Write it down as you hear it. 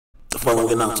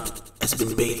following announcement has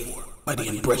been paid for by the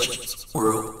Impressions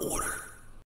World Order.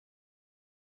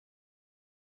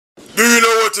 Do you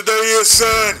know what today is,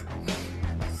 son?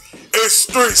 It's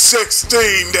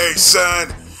 316 Day,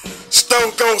 son.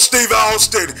 Stone Cold Steve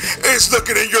Austin is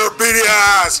looking in your beady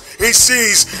eyes. He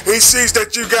sees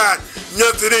that you got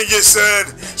nothing in you, son.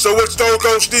 So what Stone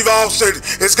Cold Steve Austin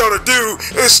is gonna do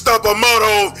is stump a mud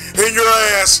hole in your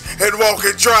ass and walk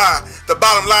it dry. The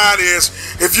bottom line is,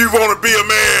 if you wanna be a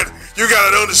man, you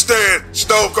gotta understand,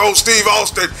 Stone Cold Steve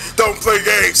Austin don't play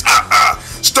games.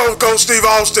 Stone Cold Steve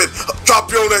Austin,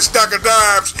 drop you on that stack of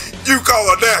dimes, you call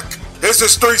a neck. This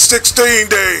is 316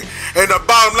 Day, and the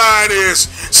bottom line is,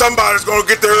 somebody's gonna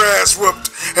get their ass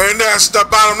whooped, and that's the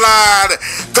bottom line,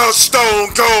 cause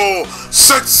Stone Cold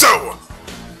said so.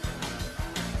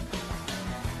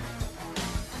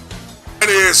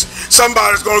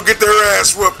 Somebody's gonna get their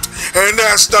ass whooped, and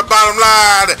that's the bottom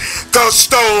line, cause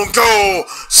Stone Cold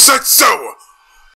said so.